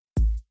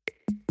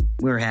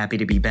We're happy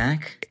to be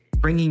back,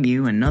 bringing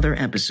you another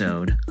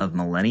episode of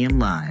Millennium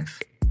Live,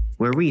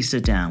 where we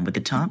sit down with the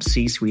top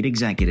C-suite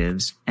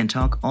executives and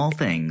talk all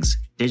things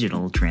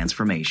digital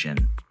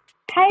transformation.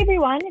 Hi,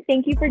 everyone.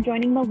 Thank you for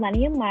joining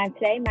Millennium Live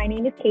today. My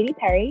name is Katie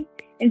Perry,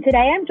 and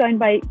today I'm joined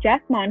by Jeff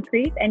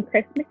Moncrief and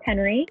Chris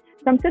McHenry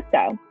from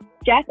Cisco.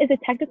 Jeff is a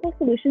technical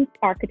solutions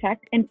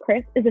architect, and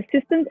Chris is a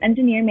systems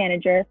engineer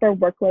manager for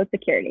workload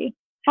security.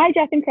 Hi,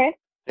 Jeff and Chris.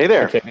 Hey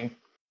there. Hey, Katie.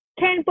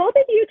 Can both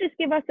of you just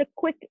give us a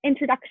quick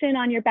introduction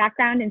on your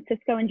background in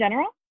Cisco in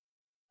general?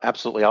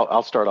 Absolutely.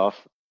 I'll start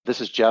off. This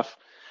is Jeff.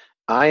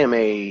 I am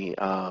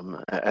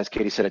as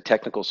Katie said, a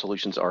technical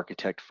solutions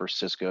architect for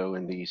Cisco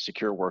in the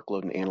secure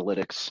workload and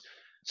analytics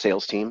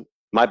sales team.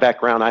 My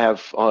background, I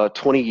have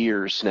 20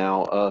 years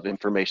now of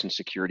information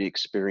security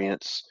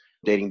experience,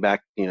 dating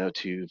back,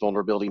 to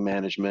vulnerability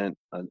management,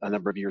 a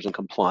number of years in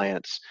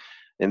compliance.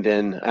 And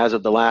then as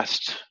of the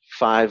last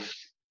five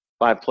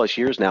plus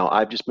years now,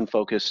 I've just been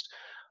focused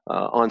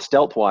on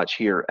Stealth Watch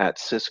here at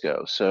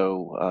Cisco.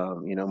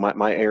 So,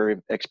 my area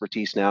of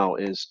expertise now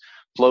is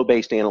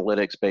flow-based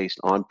analytics based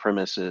on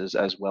premises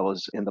as well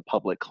as in the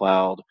public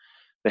cloud,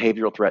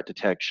 behavioral threat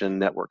detection,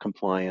 network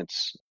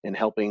compliance, and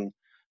helping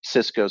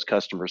Cisco's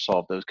customers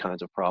solve those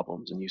kinds of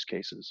problems and use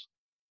cases.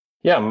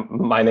 Yeah,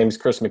 my name is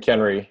Chris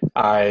McHenry.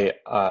 I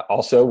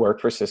also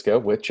work for Cisco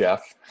with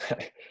Jeff.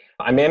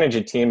 I manage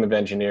a team of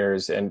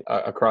engineers and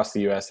across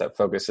the US that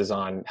focuses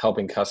on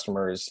helping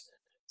customers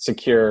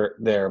secure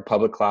their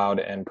public cloud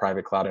and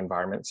private cloud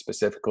environments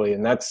specifically.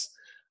 And that's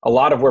a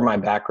lot of where my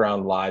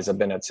background lies. I've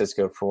been at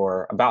Cisco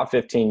for about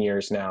 15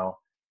 years now.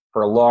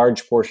 For a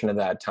large portion of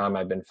that time,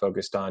 I've been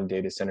focused on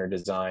data center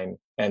design,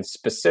 and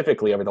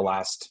specifically over the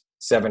last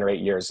 7 or 8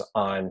 years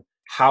on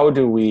how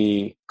do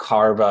we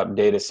carve up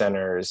data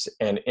centers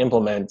and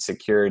implement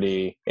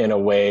security in a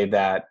way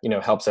that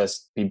helps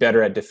us be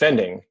better at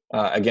defending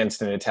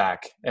against an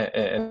attack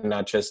and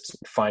not just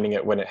finding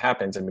it when it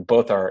happens. And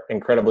both are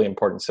incredibly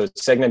important. So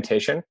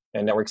segmentation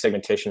and network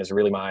segmentation is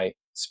really my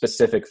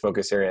specific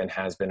focus area and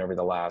has been over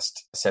the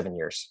last 7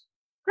 years.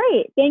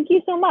 Great. Thank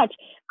you so much.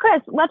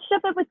 Chris, let's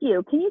jump in with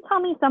you. Can you tell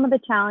me some of the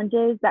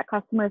challenges that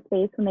customers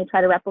face when they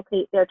try to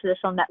replicate their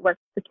traditional network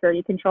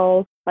security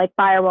controls like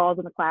firewalls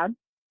in the cloud?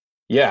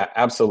 Yeah,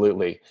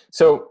 absolutely.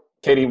 So,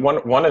 Katie,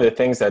 one of the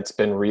things that's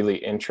been really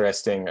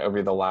interesting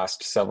over the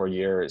last several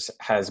years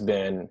has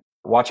been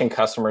watching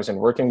customers and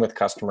working with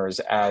customers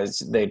as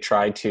they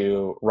try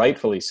to,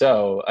 rightfully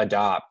so,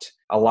 adopt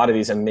a lot of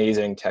these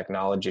amazing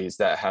technologies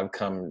that have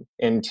come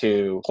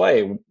into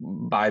play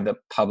by the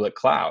public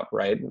cloud,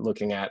 right?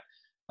 Looking at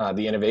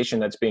the innovation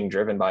that's being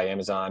driven by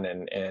Amazon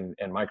and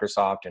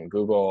Microsoft and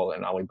Google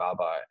and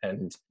Alibaba,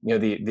 and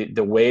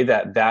the way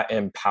that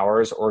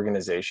empowers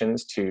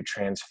organizations to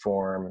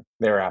transform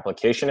their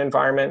application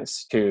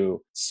environments, to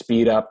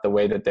speed up the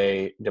way that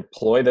they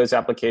deploy those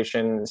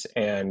applications,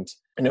 and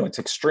it's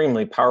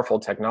extremely powerful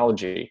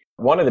technology.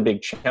 One of the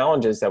big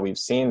challenges that we've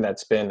seen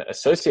that's been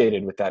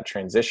associated with that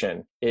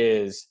transition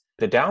is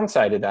the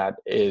downside of that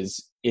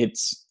is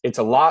it's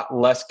a lot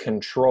less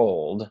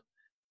controlled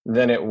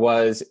than it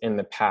was in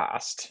the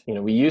past.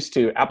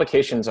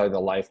 Applications are the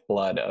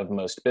lifeblood of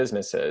most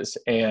businesses.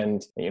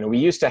 And, we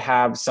used to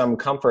have some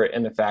comfort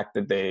in the fact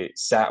that they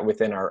sat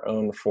within our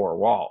own four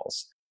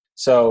walls.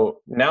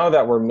 So now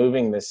that we're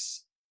moving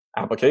this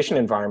application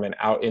environment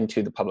out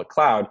into the public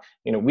cloud,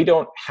 we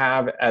don't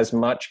have as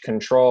much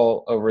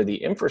control over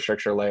the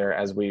infrastructure layer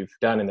as we've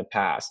done in the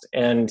past.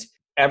 And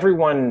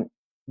everyone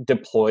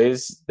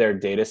deploys their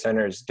data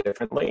centers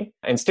differently.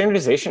 And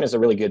standardization is a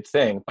really good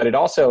thing, but it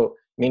also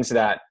means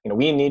that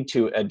we need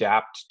to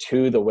adapt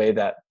to the way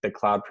that the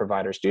cloud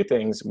providers do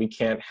things. We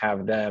can't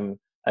have them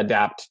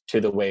adapt to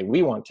the way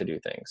we want to do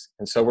things.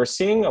 And so we're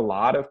seeing a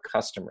lot of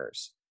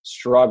customers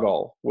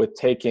struggle with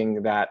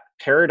taking that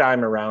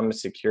paradigm around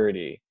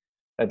security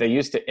that they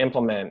used to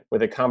implement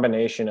with a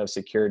combination of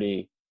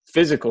security,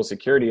 physical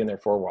security in their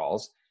four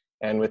walls,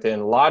 and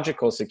within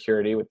logical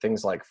security with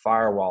things like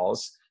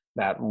firewalls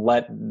that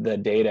let the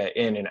data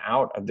in and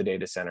out of the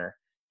data center,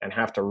 and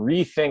have to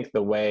rethink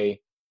the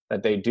way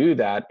that they do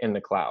that in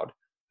the cloud.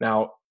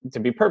 Now, to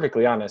be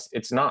perfectly honest,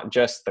 it's not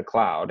just the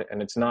cloud,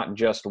 and it's not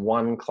just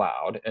one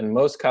cloud, and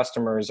most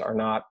customers are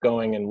not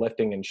going and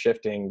lifting and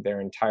shifting their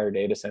entire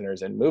data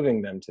centers and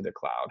moving them to the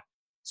cloud.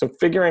 So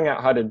figuring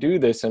out how to do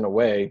this in a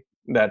way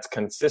that's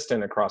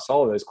consistent across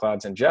all of those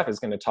clouds, and Jeff is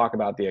going to talk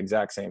about the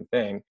exact same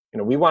thing.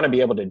 We want to be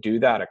able to do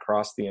that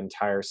across the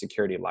entire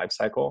security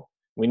lifecycle.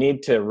 We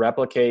need to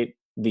replicate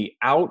the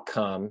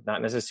outcome,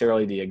 not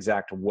necessarily the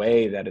exact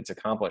way that it's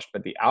accomplished,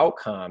 but the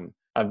outcome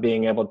of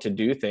being able to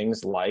do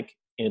things like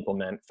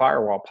implement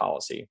firewall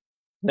policy.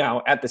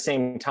 Now, at the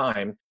same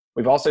time,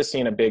 we've also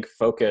seen a big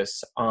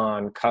focus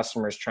on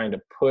customers trying to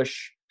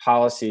push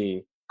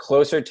policy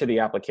closer to the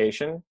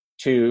application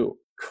to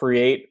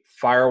create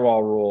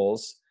firewall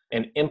rules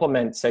and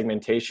implement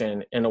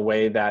segmentation in a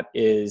way that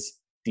is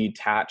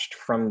detached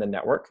from the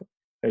network.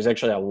 There's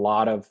actually a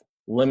lot of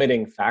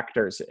limiting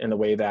factors in the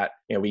way that,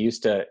 we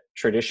used to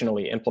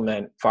traditionally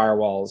implement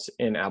firewalls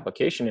in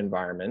application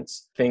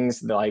environments.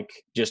 Things like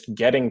just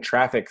getting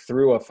traffic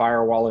through a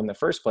firewall in the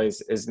first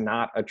place is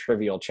not a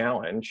trivial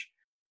challenge.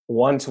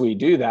 Once we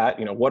do that,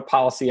 what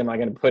policy am I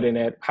going to put in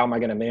it? How am I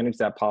going to manage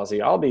that policy?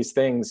 All these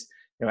things,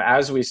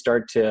 as we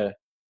start to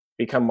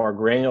become more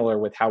granular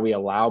with how we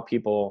allow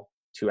people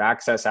to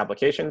access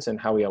applications and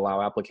how we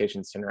allow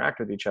applications to interact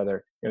with each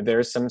other,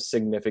 there's some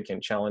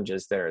significant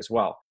challenges there as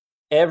well.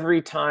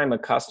 Every time a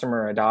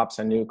customer adopts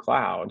a new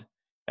cloud,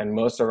 and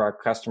most of our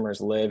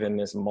customers live in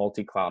this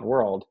multi-cloud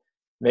world,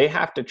 they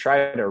have to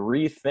try to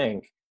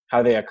rethink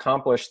how they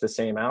accomplish the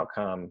same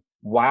outcome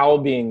while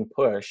being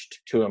pushed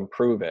to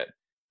improve it.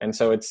 And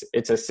so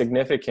it's a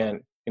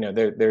significant,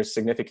 there's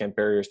significant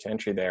barriers to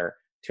entry there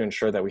to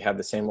ensure that we have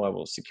the same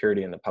level of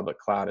security in the public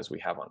cloud as we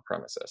have on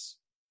premises.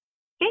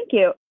 Thank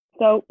you.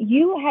 So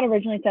you had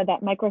originally said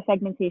that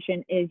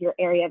microsegmentation is your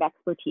area of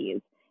expertise,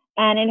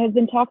 and it has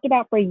been talked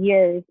about for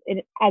years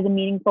as a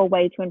meaningful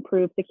way to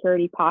improve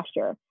security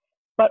posture.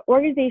 But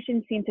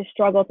organizations seem to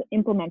struggle to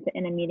implement it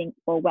in a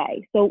meaningful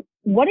way. So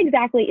what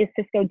exactly is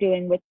Cisco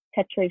doing with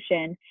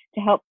Tetration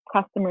to help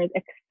customers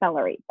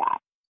accelerate that?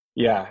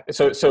 Yeah.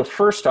 So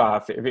first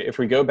off, if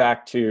we go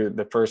back to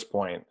the first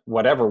point,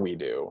 whatever we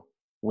do,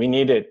 we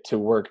need it to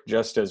work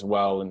just as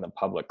well in the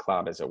public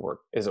cloud as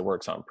it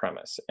works on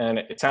premise. And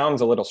it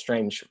sounds a little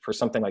strange for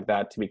something like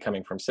that to be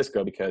coming from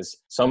Cisco, because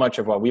so much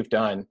of what we've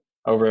done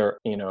over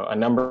a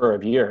number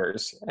of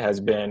years has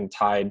been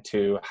tied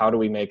to how do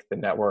we make the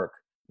network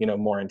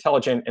more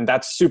intelligent, and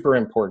that's super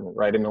important,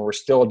 right? I mean, we're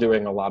still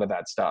doing a lot of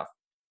that stuff.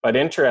 But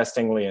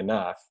interestingly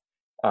enough,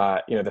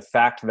 the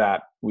fact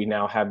that we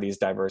now have these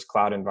diverse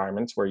cloud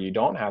environments where you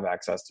don't have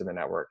access to the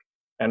network,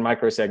 and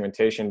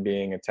microsegmentation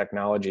being a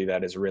technology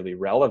that is really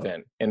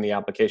relevant in the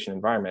application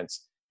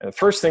environments, and the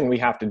first thing we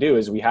have to do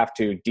is we have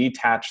to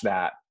detach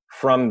that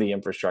from the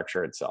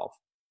infrastructure itself.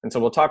 And so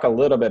we'll talk a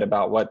little bit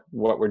about what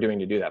we're doing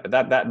to do that.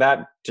 But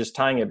that just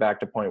tying it back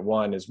to point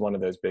one is one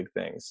of those big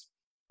things.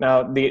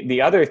 Now,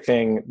 the other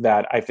thing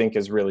that I think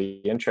is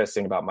really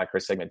interesting about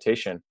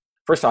microsegmentation,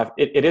 first off,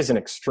 it is an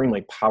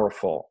extremely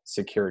powerful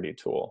security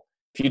tool.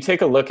 If you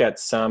take a look at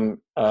some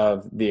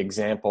of the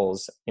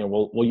examples,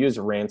 we'll use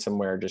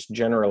ransomware just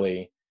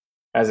generally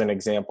as an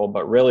example,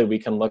 but really we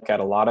can look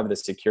at a lot of the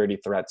security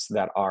threats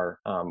that are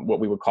what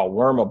we would call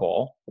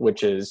wormable,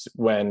 which is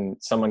when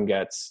someone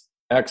gets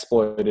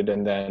exploited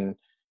and then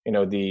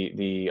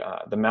the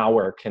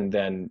malware can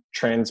then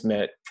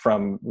transmit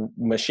from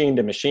machine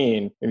to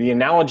machine. The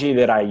analogy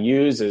that I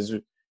use is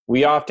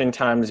we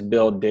oftentimes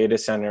build data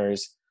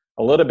centers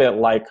a little bit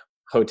like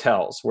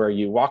hotels, where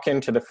you walk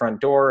into the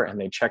front door and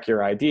they check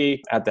your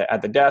ID at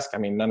the desk. I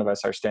mean, none of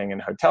us are staying in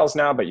hotels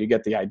now, but you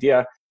get the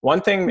idea.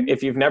 One thing,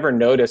 if you've never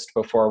noticed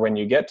before, when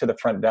you get to the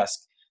front desk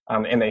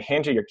and they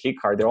hand you your key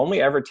card, they'll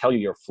only ever tell you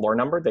your floor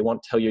number. They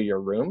won't tell you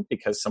your room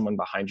because someone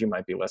behind you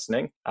might be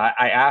listening.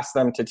 I asked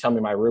them to tell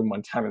me my room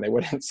one time and they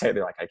wouldn't say.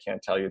 They're like, I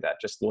can't tell you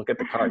that. Just look at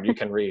the card. You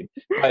can read.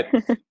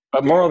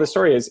 But moral of the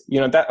story is,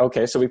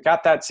 so we've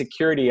got that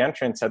security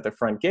entrance at the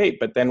front gate,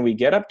 but then we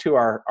get up to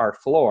our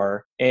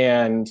floor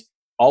and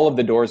all of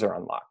the doors are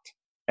unlocked.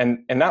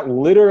 And that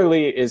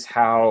literally is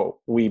how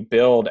we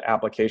build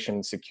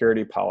application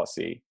security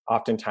policy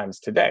oftentimes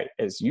today,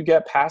 is you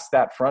get past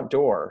that front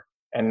door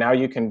and now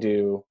you can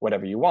do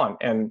whatever you want.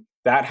 And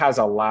that has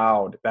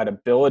allowed that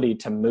ability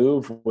to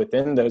move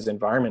within those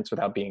environments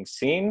without being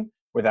seen,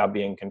 without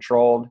being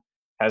controlled,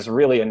 has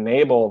really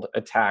enabled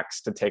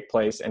attacks to take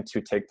place and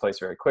to take place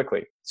very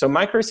quickly. So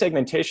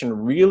microsegmentation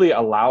really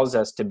allows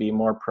us to be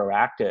more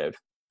proactive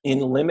in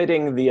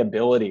limiting the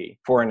ability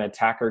for an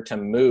attacker to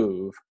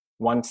move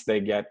once they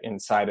get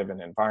inside of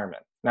an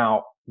environment.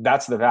 Now,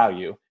 that's the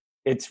value.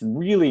 It's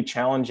really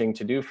challenging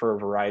to do for a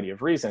variety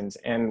of reasons.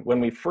 And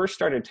when we first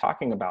started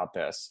talking about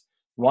this,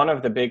 one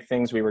of the big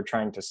things we were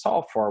trying to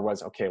solve for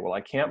was, okay, well, I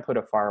can't put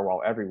a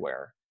firewall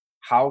everywhere.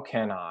 How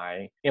can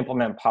I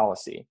implement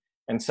policy?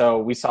 And so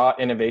we saw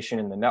innovation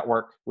in the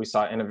network. We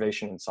saw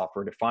innovation in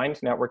software-defined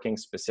networking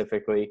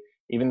specifically.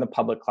 Even the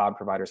public cloud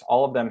providers,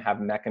 all of them have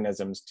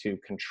mechanisms to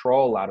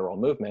control lateral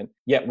movement,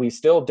 yet we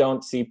still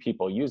don't see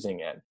people using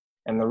it.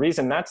 And the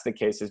reason that's the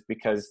case is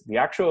because the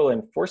actual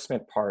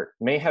enforcement part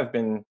may have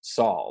been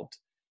solved,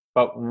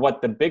 but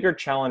what the bigger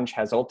challenge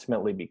has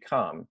ultimately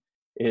become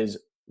is,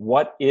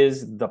 what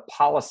is the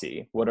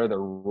policy? What are the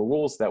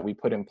rules that we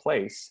put in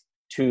place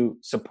to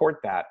support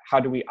that? How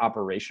do we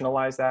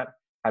operationalize that?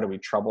 How do we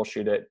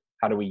troubleshoot it?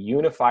 How do we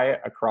unify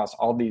it across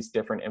all these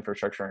different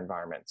infrastructure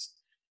environments?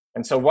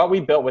 And so what we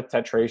built with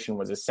Tetration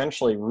was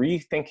essentially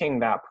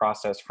rethinking that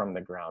process from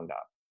the ground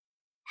up.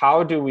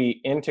 How do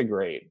we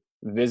integrate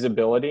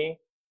visibility,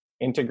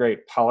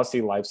 integrate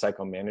policy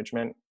lifecycle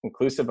management,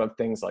 inclusive of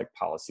things like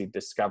policy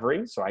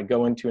discovery? So I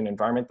go into an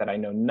environment that I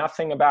know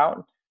nothing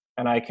about,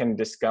 and I can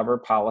discover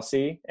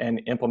policy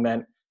and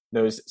implement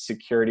those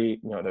security,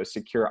 those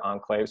secure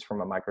enclaves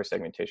from a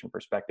microsegmentation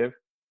perspective.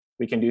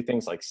 We can do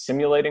things like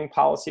simulating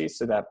policies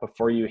so that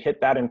before you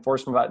hit that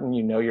enforcement button,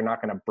 you're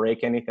not going to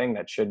break anything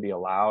that should be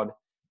allowed.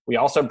 We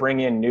also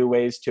bring in new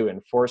ways to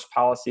enforce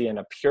policy in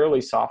a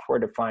purely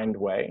software-defined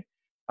way.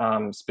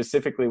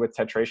 Specifically with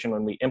Tetration,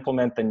 when we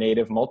implement the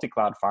native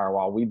multi-cloud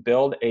firewall, we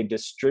build a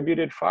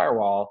distributed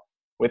firewall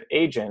with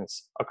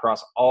agents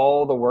across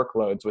all the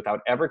workloads without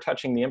ever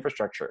touching the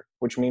infrastructure,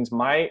 which means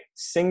my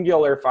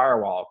singular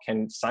firewall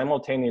can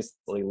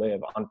simultaneously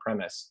live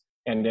on-premise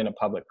and in a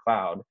public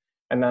cloud.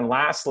 And then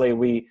lastly,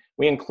 we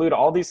include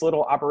all these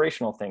little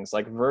operational things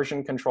like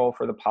version control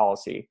for the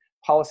policy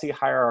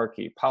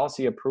hierarchy,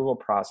 policy approval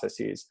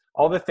processes,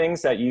 all the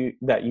things that you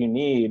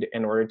need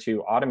in order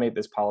to automate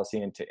this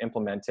policy and to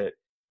implement it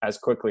as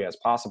quickly as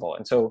possible.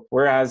 And so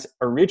whereas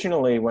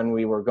originally when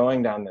we were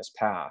going down this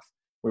path,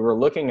 we were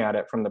looking at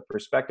it from the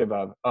perspective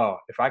of, oh,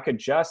 if I could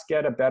just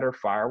get a better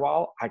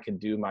firewall, I could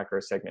do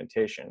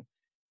microsegmentation.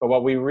 But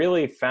what we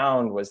really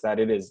found was that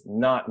it is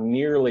not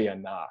nearly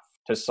enough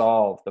to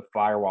solve the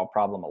firewall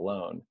problem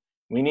alone.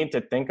 We need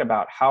to think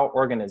about how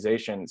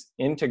organizations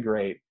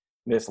integrate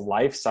this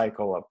life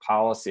cycle of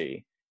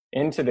policy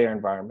into their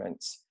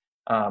environments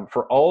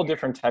for all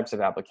different types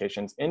of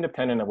applications,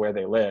 independent of where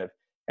they live.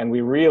 And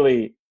we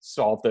really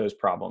solve those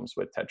problems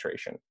with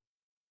Tetration.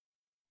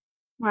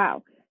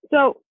 Wow.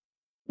 So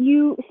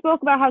you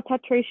spoke about how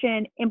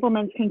Tetration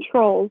implements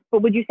controls,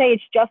 but would you say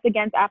it's just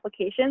against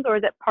applications, or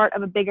is it part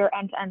of a bigger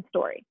end-to-end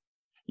story?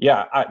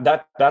 Yeah,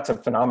 that's a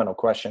phenomenal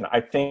question.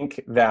 I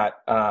think that,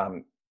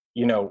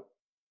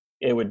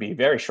 it would be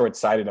very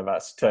short-sighted of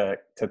us to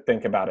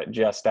think about it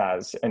just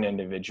as an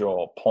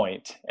individual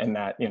point, and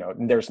that,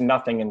 there's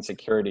nothing in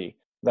security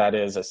that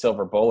is a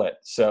silver bullet.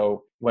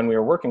 So when we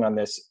were working on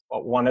this,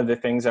 one of the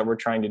things that we're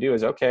trying to do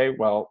is,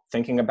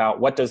 thinking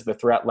about what does the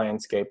threat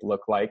landscape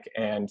look like?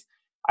 And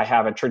I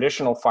have a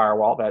traditional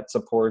firewall that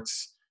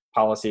supports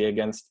policy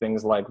against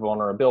things like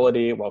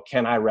vulnerability. Well,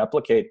 can I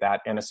replicate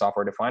that in a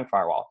software-defined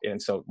firewall?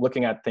 And so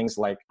looking at things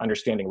like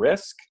understanding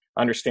risk,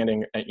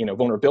 understanding,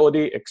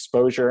 vulnerability,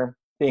 exposure,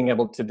 being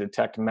able to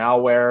detect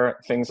malware,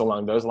 things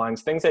along those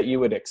lines, things that you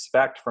would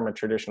expect from a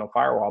traditional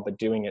firewall, but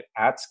doing it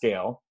at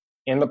scale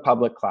in the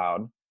public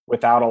cloud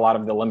without a lot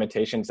of the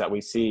limitations that we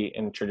see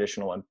in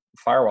traditional and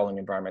firewalling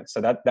environments.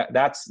 So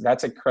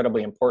that's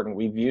incredibly important.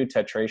 We view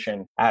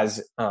Tetration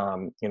as,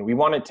 we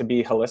want it to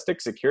be holistic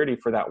security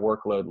for that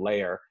workload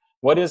layer.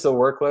 What is the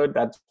workload?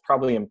 That's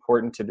probably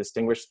important to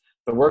distinguish.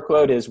 The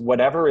workload is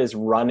whatever is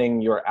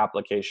running your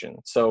application.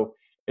 So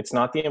it's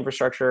not the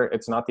infrastructure,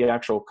 it's not the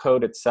actual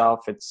code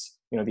itself, it's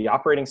the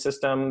operating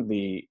system,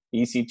 the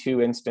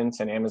EC2 instance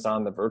in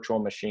Amazon, the virtual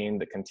machine,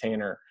 the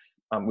container.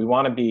 We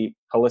want to be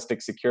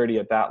holistic security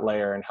at that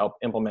layer and help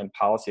implement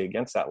policy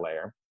against that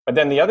layer. But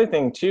then the other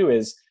thing too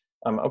is,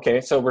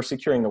 so we're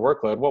securing the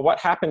workload. Well, what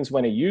happens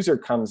when a user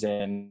comes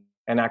in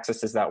and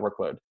accesses that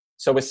workload?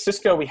 So with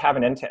Cisco, we have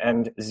an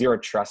end-to-end zero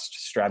trust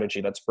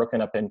strategy that's broken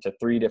up into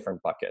 3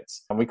 different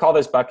buckets. And we call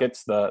those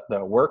buckets the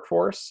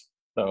workforce,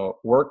 the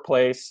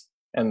workplace,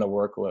 and the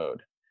workload.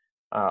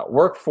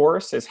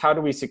 Workforce is how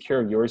do we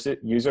secure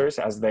users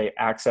as they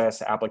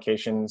access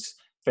applications,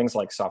 things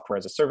like software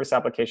as a service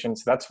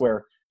applications. That's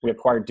where we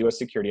acquired Duo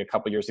Security a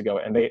couple years ago,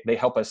 and they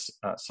help us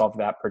solve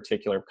that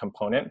particular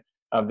component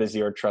of the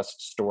zero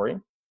trust story.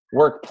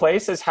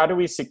 Workplace is how do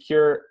we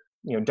secure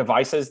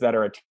devices that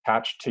are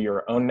attached to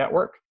your own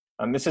network.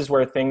 This is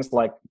where things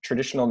like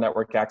traditional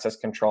network access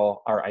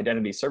control, our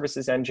identity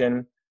services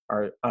engine,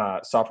 our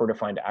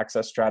software-defined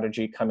access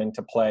strategy come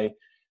into play.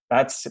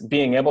 That's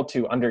being able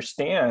to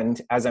understand,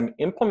 as I'm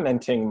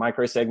implementing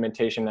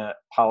microsegmentation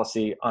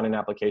policy on an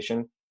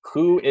application,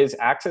 who is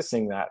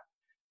accessing that.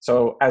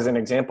 So as an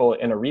example,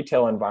 in a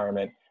retail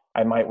environment,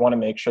 I might want to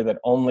make sure that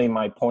only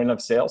my point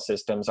of sale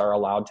systems are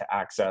allowed to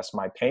access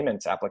my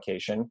payments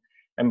application.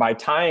 And by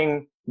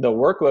tying the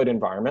workload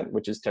environment,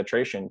 which is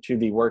Tetration, to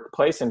the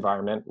workplace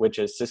environment, which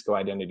is Cisco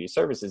Identity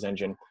Services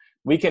Engine,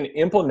 we can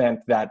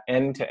implement that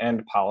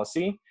end-to-end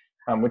policy,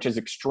 which is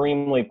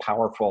extremely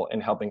powerful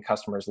in helping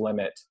customers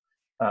limit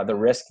the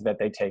risk that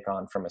they take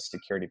on from a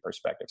security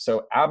perspective.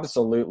 So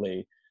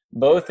absolutely,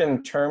 both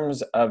in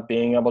terms of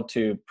being able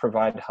to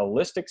provide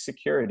holistic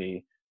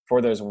security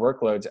for those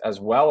workloads, as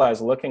well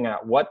as looking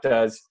at what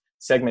does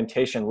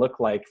segmentation look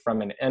like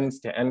from an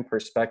end-to-end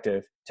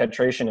perspective,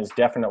 Tetration is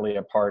definitely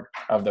a part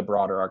of the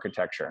broader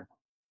architecture.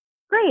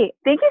 Great.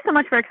 Thank you so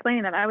much for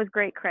explaining that. That was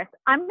great, Chris.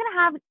 I'm going to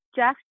have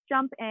Jeff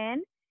jump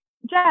in.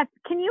 Jeff,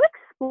 can you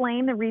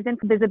explain the reason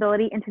for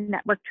visibility into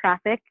network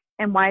traffic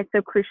and why it's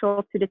so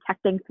crucial to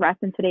detecting threats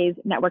in today's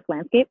network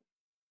landscape?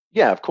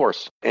 Yeah, of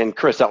course. And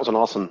Chris, that was an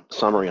awesome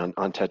summary on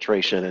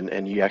Tetration,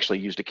 and you actually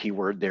used a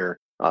keyword there,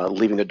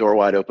 leaving the door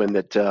wide open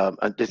that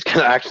it's going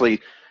to actually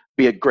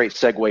be a great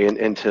segue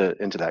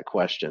into that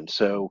question.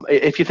 So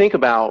if you think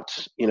about,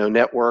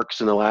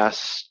 networks in the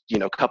last,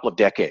 couple of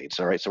decades,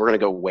 all right, so we're going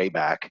to go way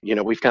back,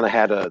 we've kind of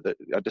had the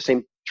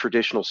same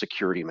traditional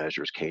security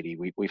measures, Katie.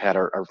 We've had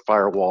our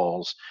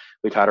firewalls,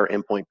 we've had our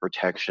endpoint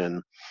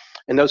protection,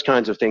 and those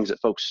kinds of things that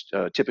folks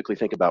typically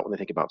think about when they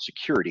think about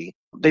security.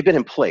 They've been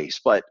in place,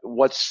 but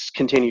what's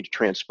continued to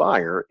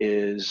transpire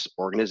is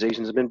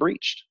organizations have been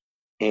breached.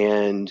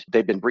 And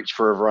they've been breached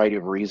for a variety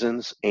of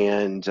reasons.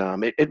 And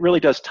it really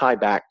does tie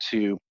back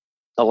to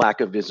a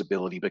lack of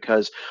visibility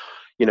because,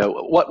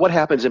 what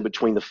happens in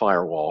between the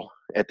firewall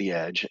at the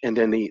edge and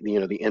then the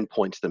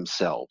endpoints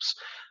themselves.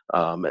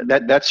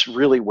 That's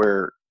really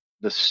where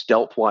the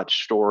StealthWatch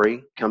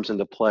story comes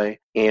into play.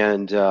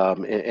 And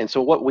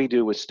so what we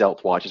do with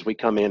StealthWatch is we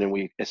come in and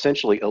we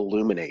essentially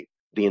illuminate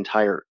the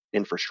entire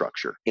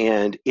infrastructure.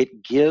 And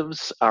it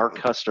gives our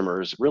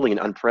customers really an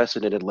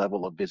unprecedented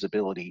level of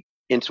visibility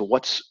into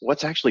what's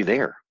actually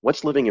there,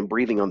 what's living and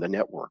breathing on the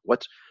network,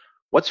 what's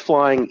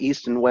flying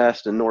east and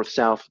west and north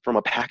south from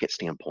a packet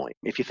standpoint.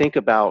 If you think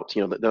about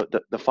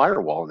the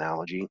firewall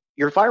analogy,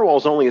 your firewall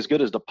is only as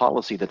good as the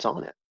policy that's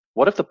on it.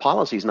 What if the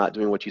policy is not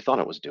doing what you thought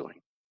it was doing?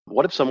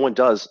 What if someone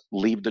does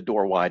leave the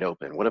door wide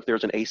open? What if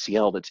there's an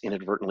ACL that's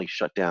inadvertently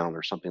shut down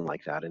or something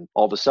like that? And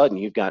all of a sudden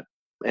you've got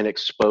an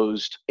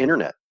exposed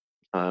internet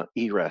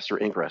egress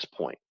or ingress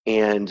point.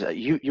 And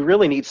you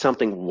really need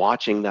something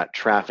watching that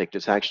traffic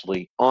that's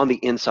actually on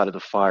the inside of the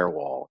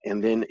firewall.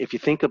 And then if you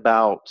think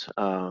about,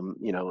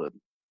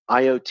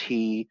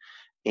 IoT,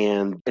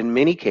 and in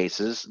many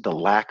cases, the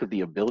lack of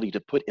the ability to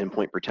put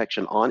endpoint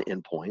protection on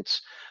endpoints,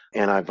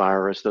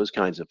 antivirus, those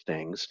kinds of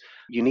things,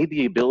 you need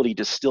the ability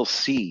to still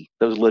see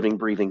those living,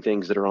 breathing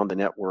things that are on the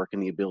network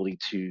and the ability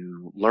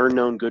to learn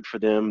known good for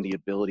them, the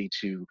ability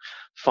to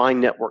find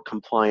network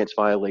compliance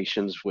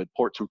violations with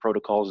ports and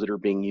protocols that are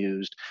being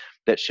used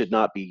that should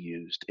not be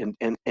used.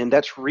 And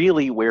that's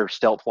really where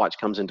StealthWatch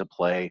comes into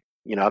play.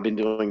 I've been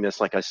doing this,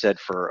 like I said,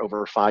 for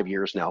over 5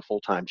 years now,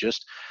 full time,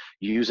 just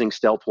using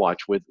StealthWatch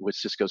with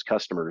Cisco's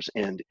customers.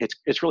 And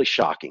it's really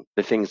shocking,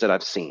 the things that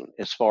I've seen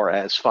as far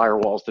as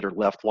firewalls that are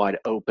left wide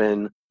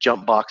open,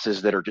 jump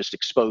boxes that are just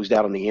exposed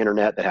out on the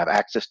internet that have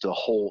access to the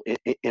whole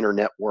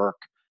internet network,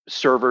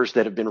 servers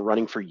that have been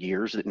running for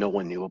years that no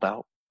one knew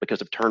about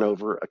because of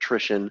turnover,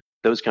 attrition,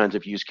 those kinds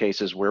of use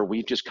cases where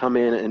we've just come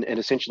in and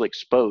essentially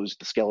exposed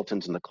the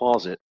skeletons in the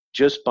closet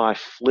just by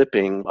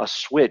flipping a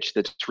switch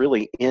that's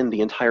really in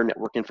the entire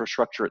network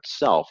infrastructure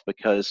itself.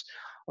 Because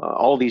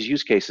all of these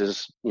use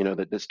cases,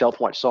 that the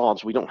StealthWatch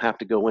solves, we don't have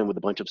to go in with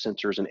a bunch of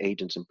sensors and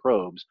agents and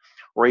probes.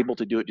 We're able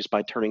to do it just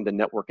by turning the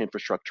network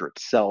infrastructure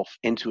itself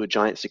into a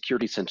giant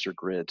security sensor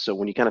grid. So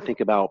when you kind of think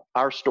about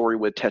our story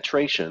with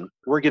Tetration,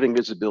 we're giving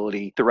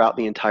visibility throughout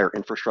the entire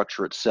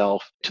infrastructure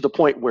itself to the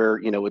point where,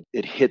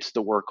 it hits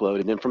the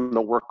workload. And then from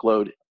the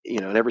workload,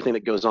 and everything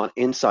that goes on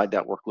inside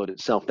that workload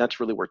itself,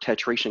 that's really where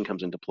Tetration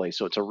comes into play.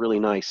 So it's a really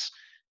nice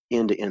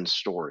end-to-end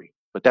story.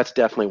 But that's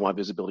definitely why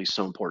visibility is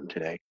so important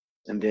today.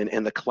 And then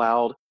in the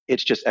cloud,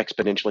 it's just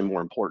exponentially more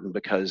important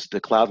because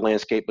the cloud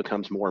landscape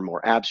becomes more and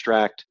more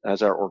abstract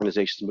as our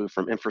organizations move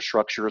from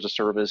infrastructure as a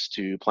service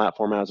to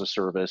platform as a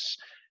service.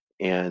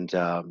 And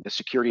the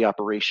security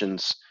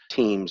operations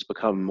teams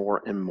become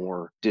more and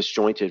more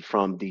disjointed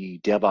from the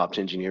DevOps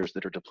engineers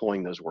that are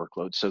deploying those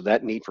workloads. So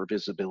that need for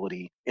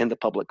visibility in the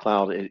public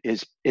cloud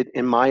is,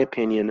 in my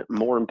opinion,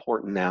 more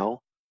important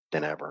now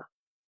than ever.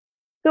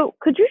 So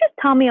could you just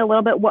tell me a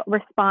little bit what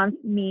response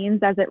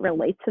means as it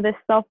relates to this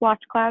StealthWatch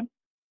Cloud?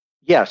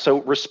 Yeah,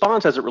 so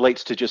response as it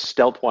relates to just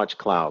StealthWatch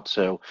Cloud.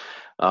 So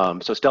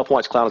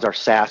StealthWatch Cloud is our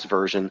SaaS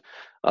version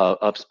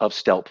of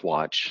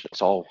StealthWatch.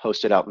 It's all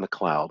hosted out in the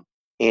cloud.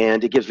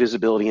 And it gives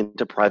visibility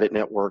into private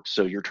networks,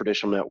 so your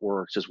traditional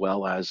networks, as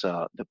well as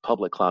the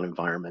public cloud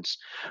environments.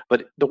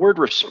 But the word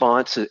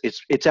response,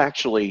 it's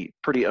actually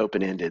pretty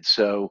open-ended.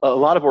 So a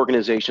lot of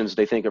organizations,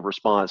 they think of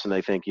response and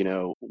they think,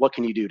 what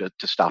can you do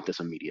to stop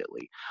this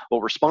immediately? Well,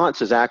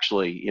 response is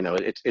actually,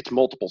 it's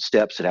multiple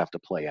steps that have to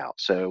play out.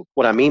 So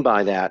what I mean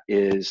by that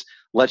is,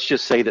 let's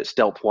just say that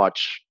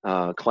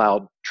StealthWatch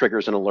Cloud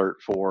triggers an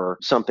alert for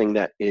something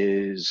that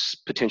is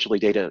potentially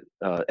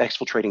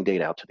exfiltrating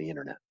data out to the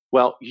internet.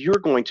 Well, you're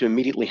going to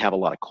immediately have a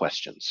lot of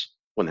questions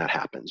when that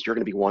happens. You're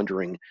going to be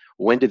wondering,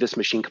 when did this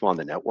machine come on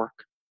the network?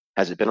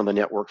 Has it been on the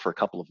network for a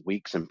couple of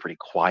weeks and pretty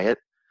quiet?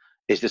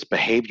 Is this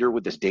behavior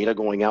with this data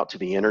going out to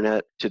the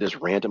internet, to this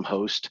random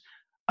host,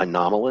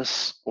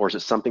 anomalous? Or is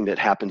it something that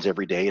happens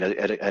every day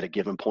at a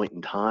given point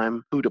in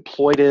time? Who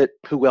deployed it?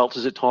 Who else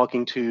is it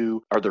talking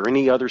to? Are there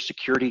any other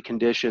security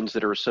conditions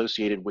that are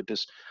associated with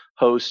this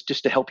host,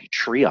 just to help you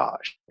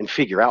triage and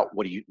figure out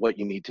what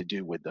you need to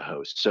do with the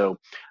host? So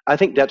I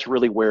think that's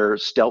really where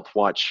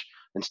StealthWatch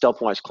and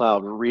StealthWatch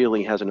Cloud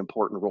really has an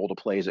important role to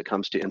play as it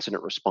comes to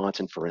incident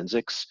response and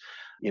forensics.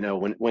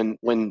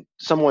 When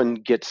someone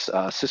gets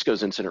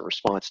Cisco's incident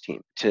response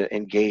team to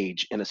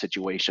engage in a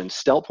situation,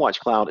 StealthWatch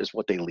Cloud is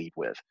what they lead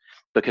with,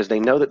 because they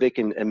know that they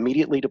can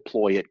immediately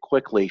deploy it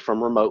quickly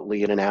from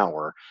remotely in an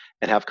hour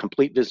and have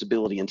complete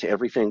visibility into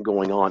everything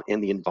going on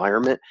in the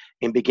environment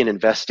and begin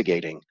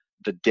investigating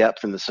the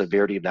depth and the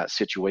severity of that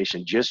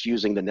situation just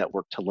using the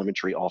network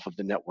telemetry off of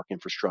the network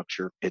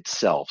infrastructure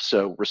itself.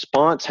 So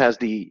response has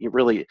the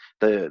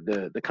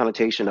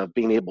connotation of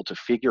being able to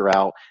figure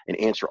out and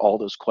answer all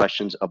those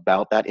questions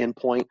about that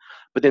endpoint,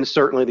 but then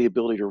certainly the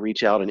ability to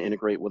reach out and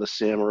integrate with a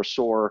SIEM or a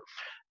SOAR.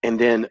 And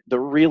then the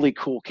really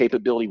cool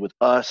capability with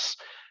us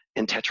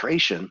and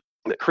Tetration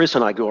that Chris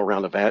and I go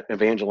around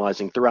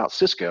evangelizing throughout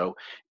Cisco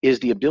is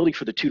the ability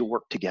for the two to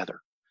work together.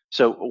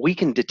 So we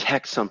can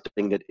detect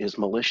something that is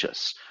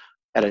malicious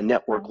at a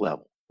network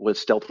level. with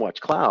StealthWatch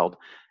Cloud,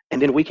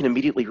 and then we can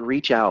immediately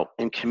reach out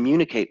and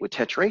communicate with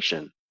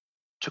Tetration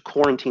to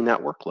quarantine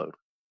that workload,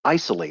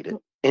 isolate it,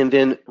 and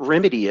then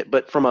remedy it.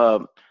 But from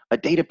a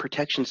data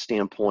protection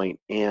standpoint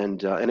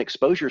and an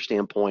exposure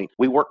standpoint,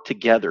 we work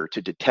together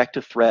to detect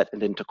a threat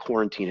and then to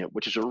quarantine it,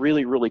 which is a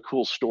really, really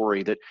cool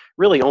story that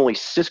really only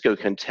Cisco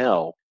can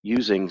tell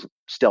using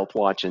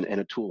StealthWatch and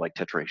a tool like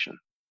Tetration.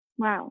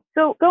 Wow.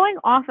 So going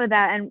off of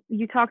that, and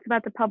you talked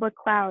about the public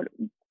cloud,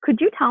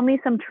 could you tell me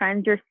some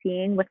trends you're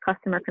seeing with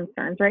customer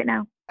concerns right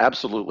now?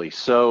 Absolutely.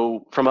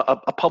 So from a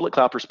public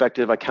cloud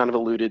perspective, I kind of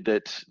alluded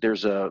that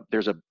there's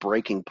a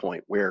breaking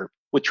point where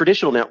with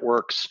traditional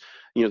networks,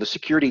 the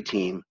security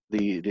team,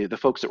 the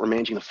folks that were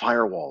managing the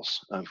firewalls,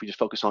 if we just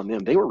focus on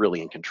them, they were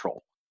really in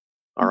control.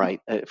 All right,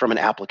 from an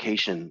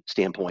application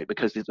standpoint,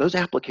 because those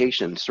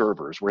application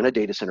servers were in a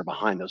data center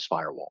behind those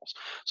firewalls.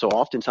 So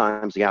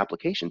oftentimes the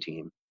application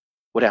team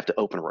would have to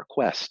open a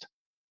request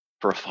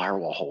for a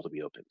firewall hole to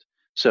be opened.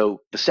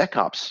 So the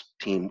SecOps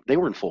team, they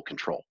were in full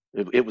control.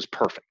 It was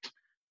perfect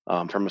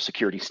from a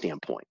security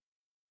standpoint.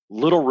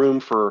 Little room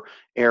for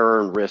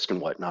error and risk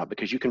and whatnot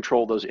because you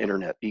control those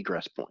internet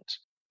egress points.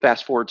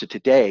 Fast forward to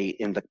today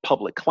in the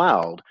public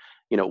cloud,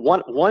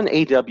 one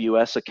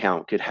AWS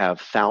account could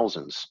have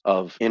thousands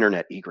of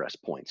internet egress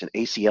points and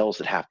ACLs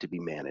that have to be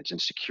managed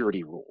and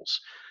security rules.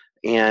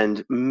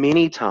 And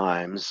many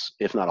times,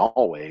 if not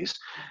always,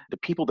 the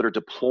people that are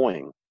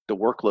deploying the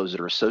workloads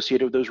that are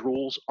associated with those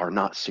rules are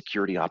not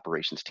security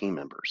operations team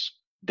members.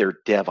 They're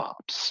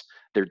DevOps,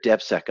 they're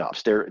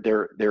DevSecOps,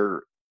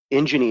 they're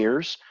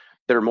engineers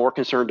that are more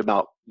concerned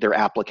about their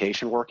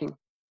application working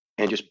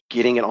and just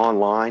getting it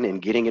online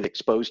and getting it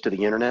exposed to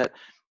the internet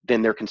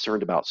than they're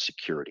concerned about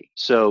security.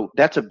 So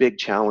that's a big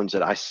challenge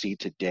that I see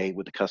today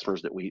with the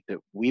customers that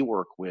we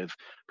work with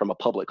from a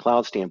public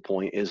cloud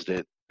standpoint is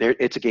that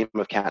it's a game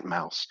of cat and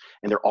mouse,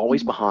 and they're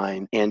always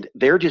behind, and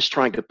they're just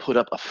trying to put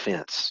up a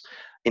fence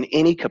in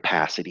any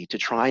capacity to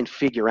try and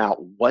figure out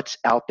what's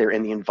out there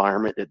in the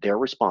environment that they're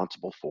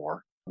responsible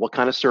for, what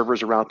kind of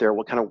servers are out there,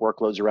 what kind of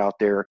workloads are out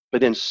there, but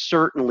then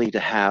certainly to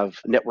have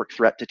network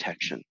threat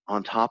detection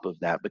on top of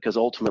that, because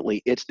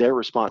ultimately it's their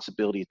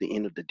responsibility at the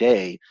end of the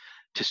day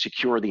to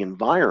secure the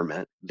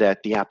environment that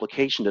the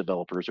application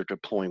developers are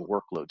deploying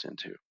workloads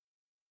into.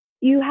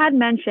 You had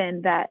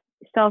mentioned that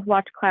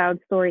StealthWatch Cloud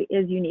story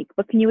is unique,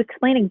 but can you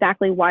explain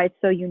exactly why it's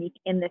so unique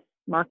in this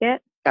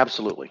market?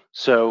 Absolutely.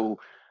 So,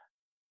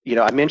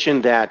 I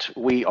mentioned that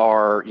we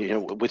are,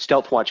 with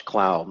StealthWatch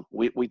Cloud,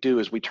 we do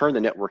is we turn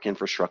the network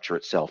infrastructure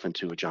itself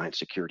into a giant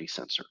security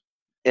sensor.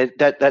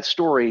 That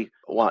story,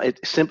 while it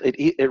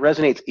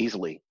resonates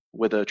easily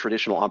with a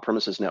traditional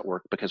on-premises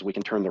network because we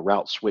can turn the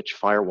route switch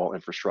firewall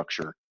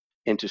infrastructure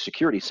into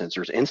security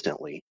sensors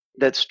instantly.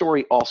 That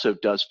story also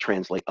does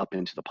translate up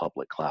into the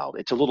public cloud.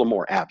 It's a little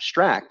more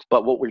abstract,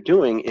 but what we're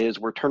doing is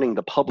we're turning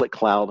the public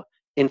cloud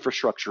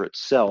infrastructure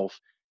itself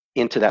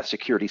into that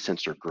security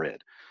sensor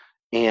grid.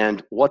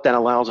 And what that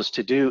allows us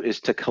to do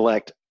is to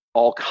collect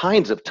all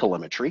kinds of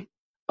telemetry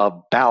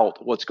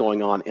about what's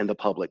going on in the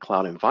public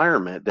cloud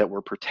environment that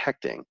we're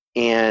protecting.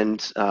 And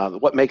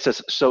what makes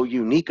us so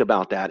unique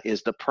about that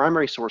is the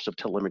primary source of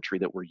telemetry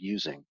that we're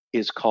using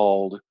is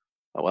called,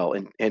 well,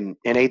 in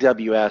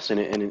AWS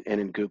and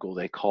in Google,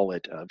 they call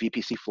it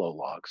VPC flow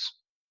logs.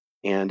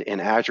 And in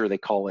Azure, they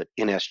call it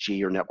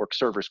NSG or Network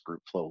Service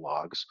Group flow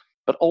logs.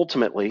 But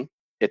ultimately,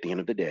 at the end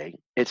of the day,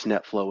 it's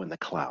NetFlow in the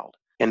cloud.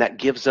 And that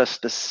gives us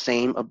the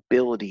same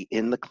ability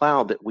in the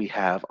cloud that we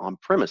have on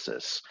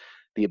premises,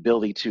 the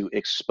ability to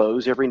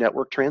expose every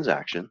network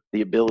transaction,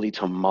 the ability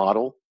to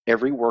model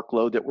every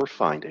workload that we're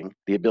finding,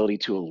 the ability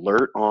to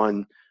alert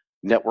on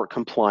network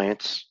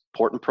compliance,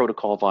 port and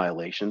protocol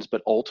violations,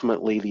 but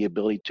ultimately the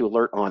ability to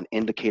alert on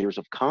indicators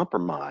of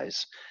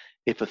compromise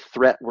if a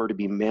threat were to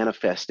be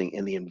manifesting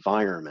in the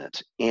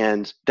environment.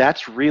 And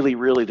that's really,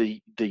 really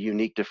the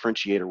unique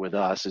differentiator with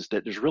us is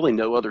that there's really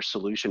no other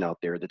solution out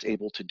there that's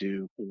able to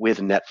do with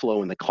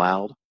NetFlow in the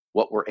cloud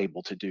what we're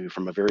able to do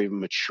from a very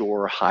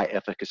mature, high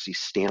efficacy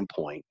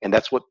standpoint. And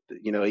that's what,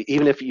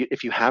 even if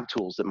you have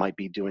tools that might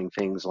be doing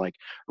things like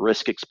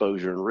risk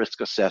exposure and risk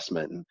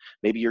assessment, and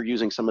maybe you're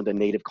using some of the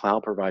native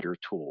cloud provider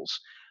tools,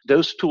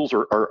 those tools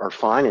are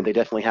fine and they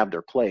definitely have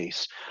their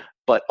place.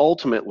 But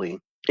ultimately,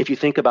 if you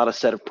think about a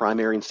set of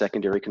primary and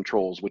secondary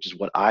controls, which is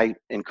what I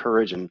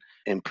encourage and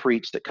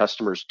preach that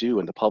customers do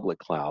in the public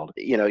cloud,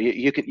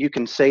 you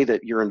can say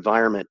that your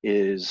environment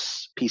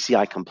is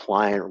PCI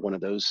compliant or one of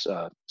those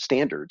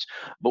standards.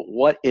 But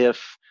what if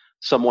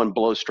someone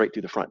blows straight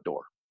through the front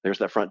door? There's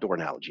that front door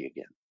analogy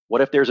again.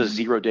 What if there's a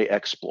zero-day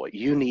exploit?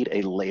 You need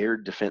a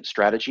layered defense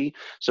strategy.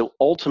 So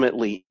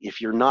ultimately,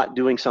 if you're not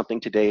doing something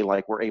today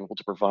like we're able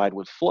to provide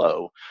with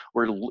Flow,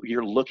 where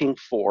you're looking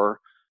for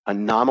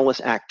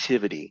anomalous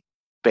activity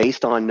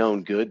based on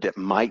known good that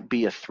might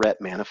be a threat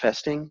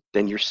manifesting,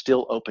 then you're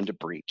still open to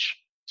breach.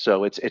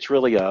 So it's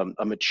really a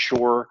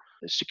mature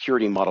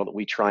security model that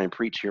we try and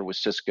preach here with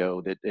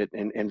Cisco,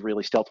 and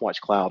really StealthWatch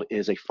Cloud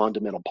is a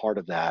fundamental part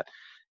of that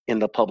in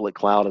the public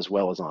cloud as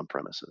well as on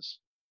premises.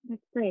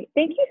 That's great.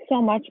 Thank you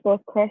so much,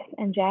 both Chris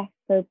and Jeff,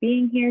 for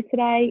being here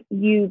today.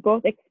 You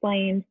both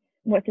explained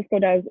what Cisco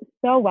does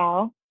so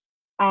well.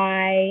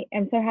 I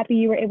am so happy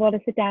you were able to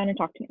sit down and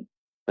talk to me.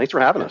 Thanks for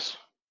having us.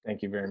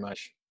 Thank you very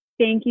much.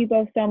 Thank you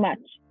both so much.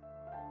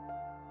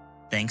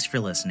 Thanks for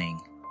listening.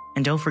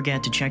 And don't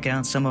forget to check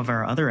out some of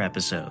our other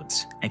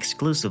episodes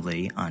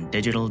exclusively on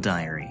Digital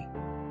Diary.